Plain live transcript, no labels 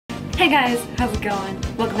Hey guys, how's it going?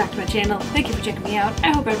 Welcome back to my channel. Thank you for checking me out.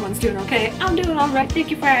 I hope everyone's doing okay. I'm doing alright. Thank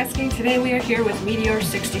you for asking. Today we are here with Meteor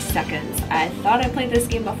 60 Seconds. I thought I played this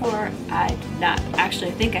game before. I did not. Actually,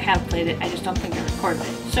 I think I have played it. I just don't think I recorded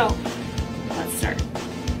it. So, let's start.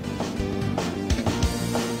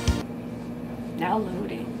 Now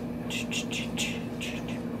loading.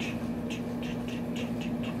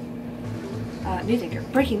 News anchor.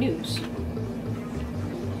 Breaking news.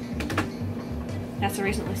 NASA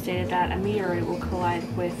recently stated that a meteorite will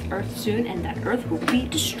collide with Earth soon and that Earth will be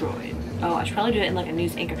destroyed. Oh, I should probably do it in like a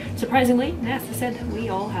news anchor. Surprisingly, NASA said that we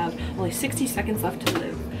all have only 60 seconds left to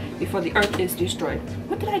live before the Earth is destroyed.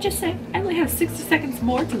 What did I just say? I only have 60 seconds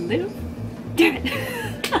more to live? Damn it!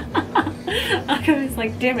 I was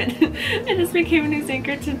like, damn it. I just became a news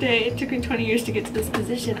anchor today. It took me 20 years to get to this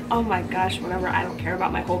position. Oh my gosh, whatever. I don't care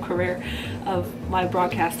about my whole career of my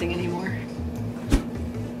broadcasting anymore.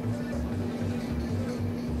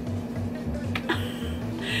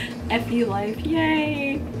 FU life,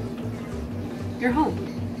 yay! You're home.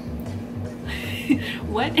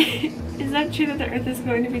 What? Is that true that the Earth is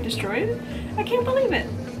going to be destroyed? I can't believe it.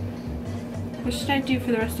 What should I do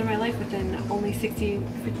for the rest of my life within only 60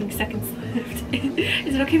 freaking seconds left?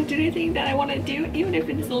 Is it okay to do anything that I want to do, even if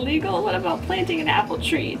it is illegal? What about planting an apple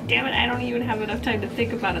tree? Damn it, I don't even have enough time to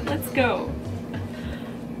think about it. Let's go.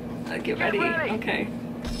 Get ready. Okay.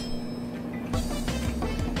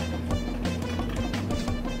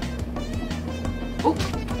 Oh,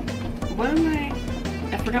 what am I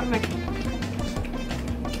forgot my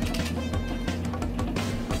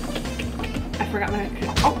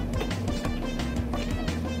oh.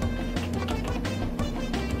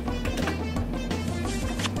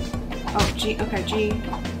 Oh, G, okay, G.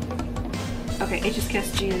 Okay, H is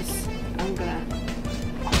kiss, G is, I'm gonna.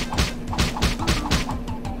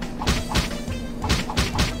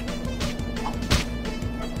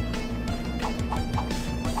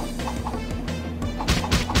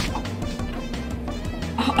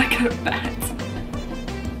 Oh, I got a bat.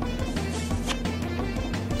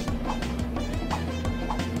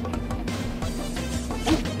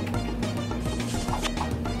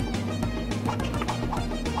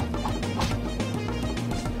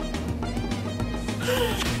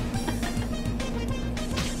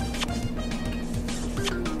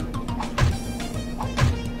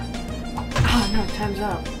 Oh no, time's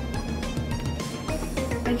up.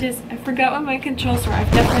 I forgot what my controls were.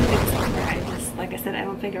 I've definitely been somewhere. Like I said, I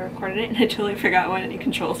don't think I recorded it and I totally forgot what any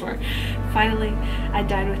controls were. Finally, I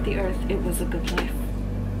died with the Earth. It was a good life.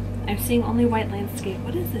 I'm seeing only white landscape.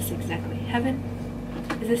 What is this exactly? Heaven?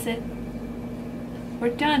 Is this it? We're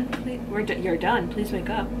done. Please, you're done. Please wake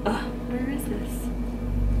up. Ugh, where is this?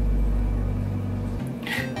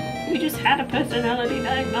 We just had a personality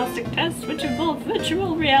diagnostic test which involved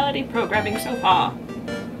virtual reality programming so far.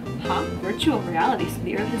 Huh? Virtual reality? So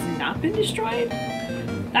the Earth has not been destroyed?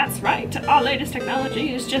 That's right. Our latest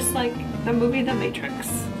technology is just like the movie The Matrix.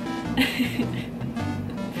 It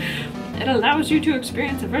allows you to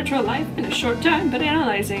experience a virtual life in a short time, but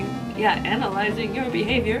analyzing your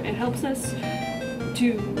behavior, it helps us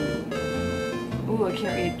to, oh, I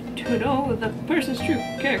can't read, to know the person's true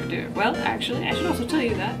character. Well, actually, I should also tell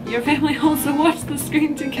you that your family also watched the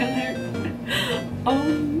screen together. Oh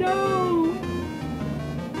no!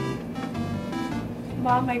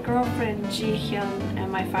 Mom, my girlfriend Ji-hyun, and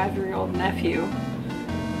my 5-year-old nephew.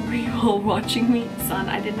 Were you all watching me? Son,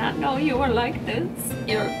 I did not know you were like this.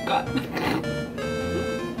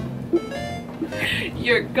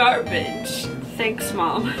 You're garbage. Thanks,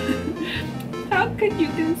 Mom. How could you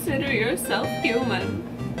consider yourself human?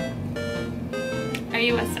 Are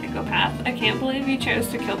you a psychopath? I can't believe you chose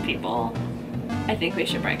to kill people. I think we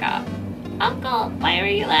should break up. Uncle, why were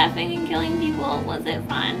you laughing and killing people? Was it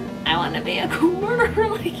fun? I want to be a cool murderer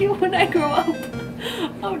like you when I grow up.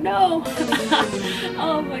 Oh no.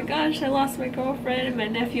 Oh my gosh, I lost my girlfriend and my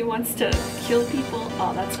nephew wants to kill people.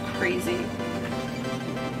 Oh, that's crazy.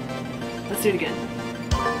 Let's do it again.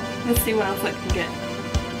 Let's see what else I can get.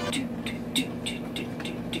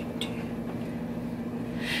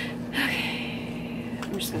 Okay.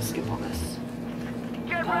 I'm just gonna skip all this.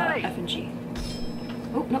 F and G.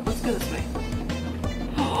 Oh, no, let's go this way.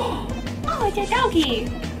 Oh, it's a doggy!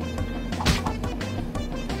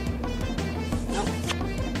 Nope.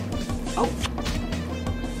 Oh.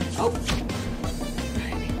 Oh.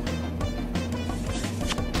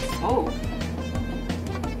 Oh.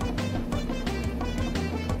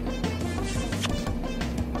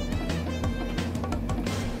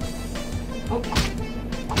 Oh.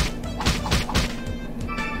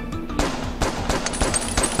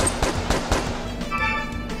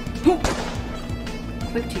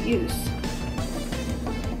 Quick to use.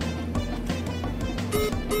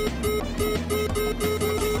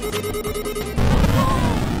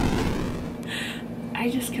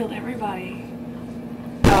 killed everybody.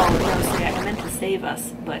 Oh, no, see, I meant to save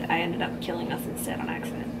us, but I ended up killing us instead on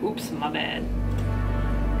accident. Oops, my bad.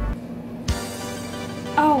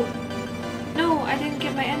 Oh! No, I didn't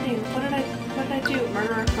get my ending. What did I do?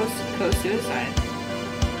 Murderer co-suicide.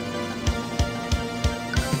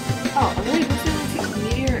 Oh, I really was going to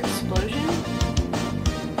Meteor explosion?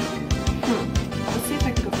 Let's see if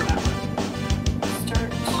I can go for that one.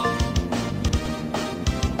 Start.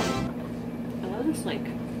 I love this, like,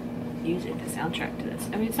 music, the soundtrack to this.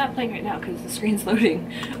 I mean, it's not playing right now because the screen's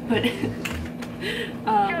loading, but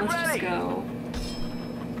let's just go.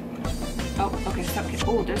 Oh, okay, stop.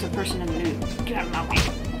 Oh, there's a person in the nude. Get out of my way.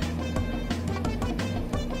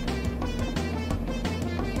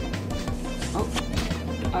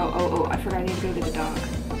 Oh, I forgot I need to go to the dog.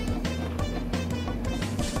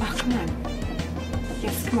 Oh, come on.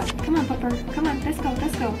 Yes, come on, Pupper. Come on,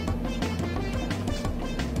 let's go.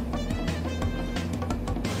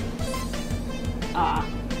 Ah.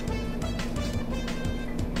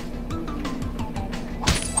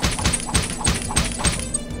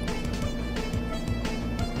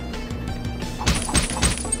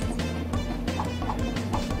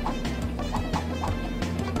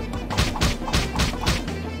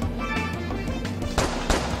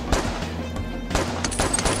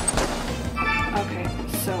 Okay,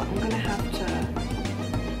 so I'm gonna have to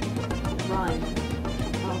run.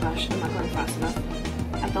 Oh gosh, I'm not going fast enough.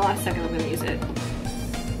 At the last second, I'm gonna use it.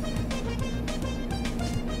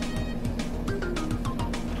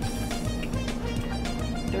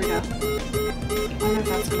 There we go. I don't know if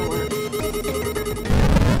that's gonna work.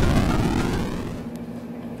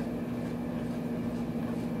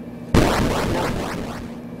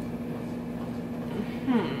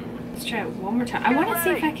 Let's try it one more time. I want to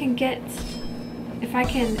see if I can get... if I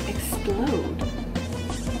can explode.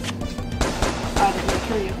 Oh, I didn't mean to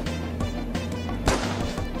kill you.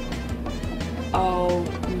 Oh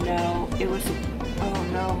no, it was... oh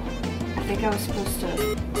no. I think I was supposed to...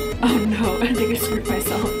 oh no, I think I screwed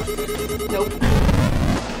myself. Nope.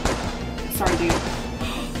 Sorry, dude.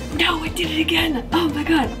 No, I did it again! Oh my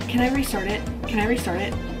god! Can I restart it?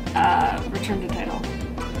 Return to title.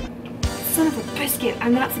 Son of a biscuit!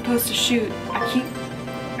 I'm not supposed to shoot. I keep...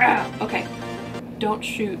 okay. Don't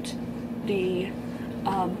shoot the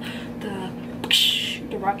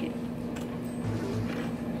rocket.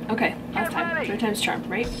 Okay, last time. 3 times charm,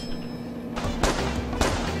 right?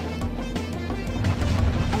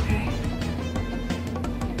 Okay.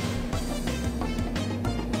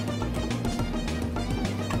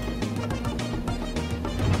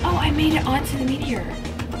 Oh, I made it onto the meteor.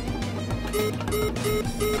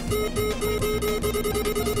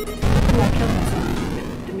 Oh, I killed myself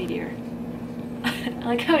with the meteor. I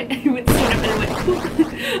like how it went straight up and it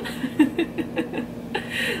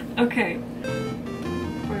went okay.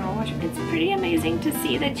 We're gonna watch it. It's pretty amazing to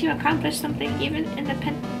see that you accomplished something even in the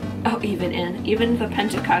even the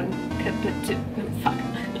Pentagon fuck.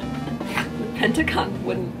 The Pentagon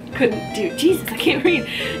couldn't do. Jesus, I can't read.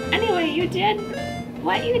 Anyway, you did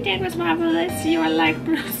what you did was marvelous. You are like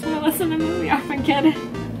Bruce Willis in the movie Armageddon.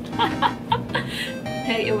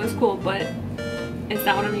 Hey, it was cool, but is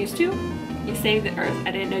that what I'm used to? You saved the Earth.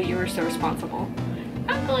 I didn't know you were so responsible.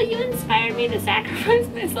 Uncle, you inspired me to sacrifice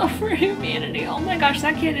myself for humanity. Oh my gosh,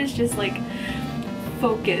 that kid is just like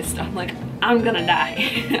focused on like, I'm gonna die.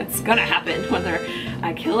 It's gonna happen. Whether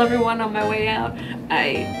I kill everyone on my way out,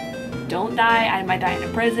 I don't die, I might die in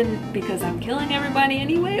a prison because I'm killing everybody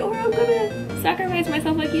anyway, or I'm gonna sacrifice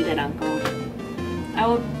myself like you did, Uncle. I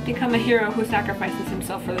will become a hero who sacrifices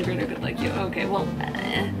himself for the greater good like you. Okay, well,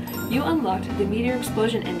 you unlocked the meteor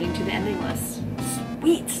explosion ending to the ending list.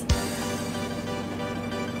 Sweet!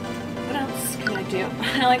 What else can I do?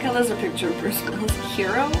 I like how there's a picture of Bruce Willis.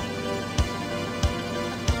 Hero?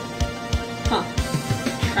 Huh.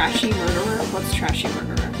 Trashy murderer? What's trashy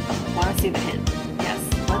murderer? Wanna see the hint? Yes.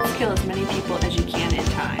 Let's kill as many people as you can in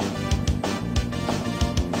time.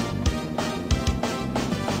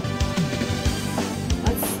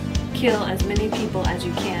 Kill as many people as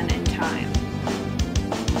you can in time.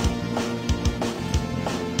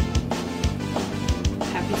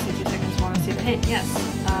 Happy 60 seconds, want to see the hint? Yes.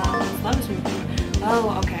 Love is moving.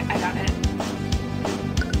 Oh, okay, I got it.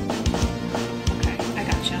 Okay, I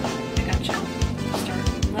gotcha. Start.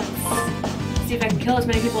 Let's see if I can kill as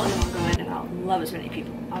many people and then I'll go in and I'll love as many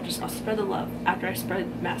people. I'll spread the love after I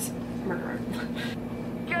spread mass murderer.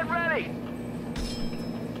 Get ready!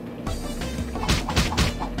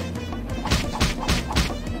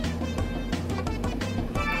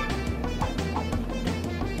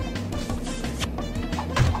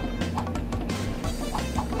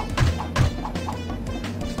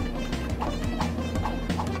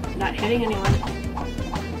 hitting anyone.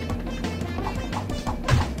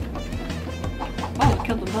 Oh, I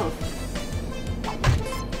killed them both.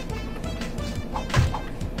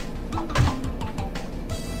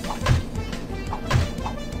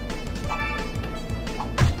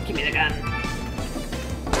 Give me the gun.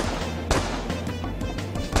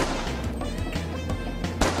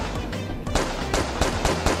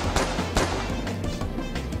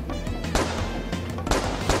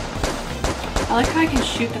 I like how I can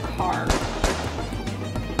shoot the car.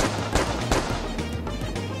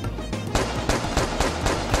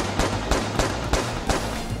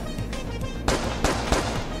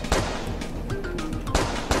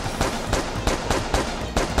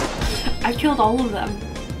 I killed all of them.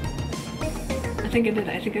 I think I did.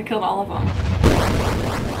 I think I killed all of them.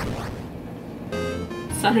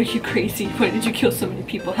 Son, are you crazy? Why did you kill so many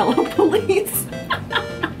people? Hello, police.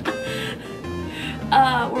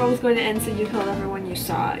 We're always going to end, so you killed everyone you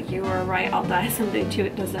saw. You were right, I'll die someday too.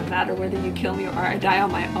 It doesn't matter whether you kill me or I die on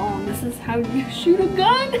my own. This is how you shoot a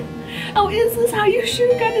gun? Oh, is this how you shoot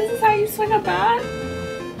a gun? Is this how you swing a bat?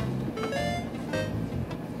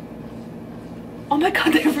 Oh my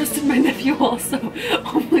god, they arrested my nephew also.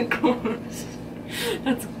 Oh my gosh.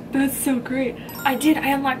 That's so great. I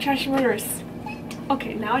unlocked Trashy Murderers.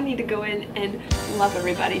 Okay, now I need to go in and love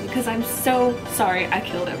everybody because I'm so sorry I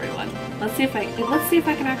killed everyone. Let's see if I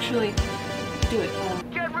can actually do it.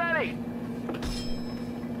 Get ready!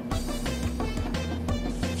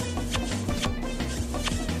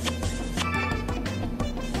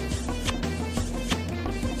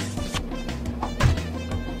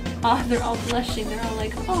 Oh, they're all blushing. They're all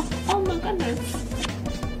like, oh my goodness.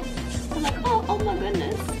 They're like, oh my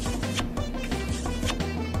goodness.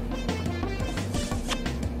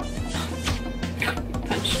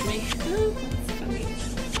 Punched me. Oh, that's funny.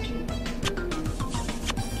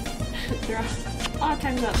 They're all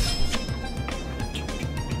time's up.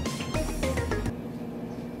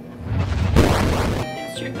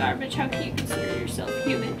 It's your garbage. How can you consider yourself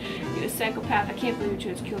human? You're a psychopath. I can't believe you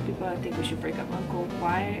chose to kill people. I think we should break up, Uncle.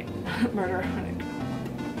 Why? Murder.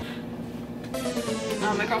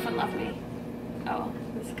 Oh, my girlfriend left me. Oh,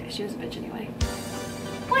 this guy. She was a bitch anyway.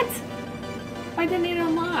 What? Why didn't it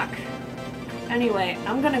unlock? Anyway,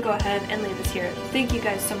 I'm gonna go ahead and leave this here. Thank you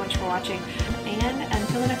guys so much for watching. And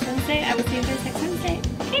until the next Wednesday, I will see you guys next Wednesday.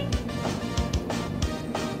 Okay?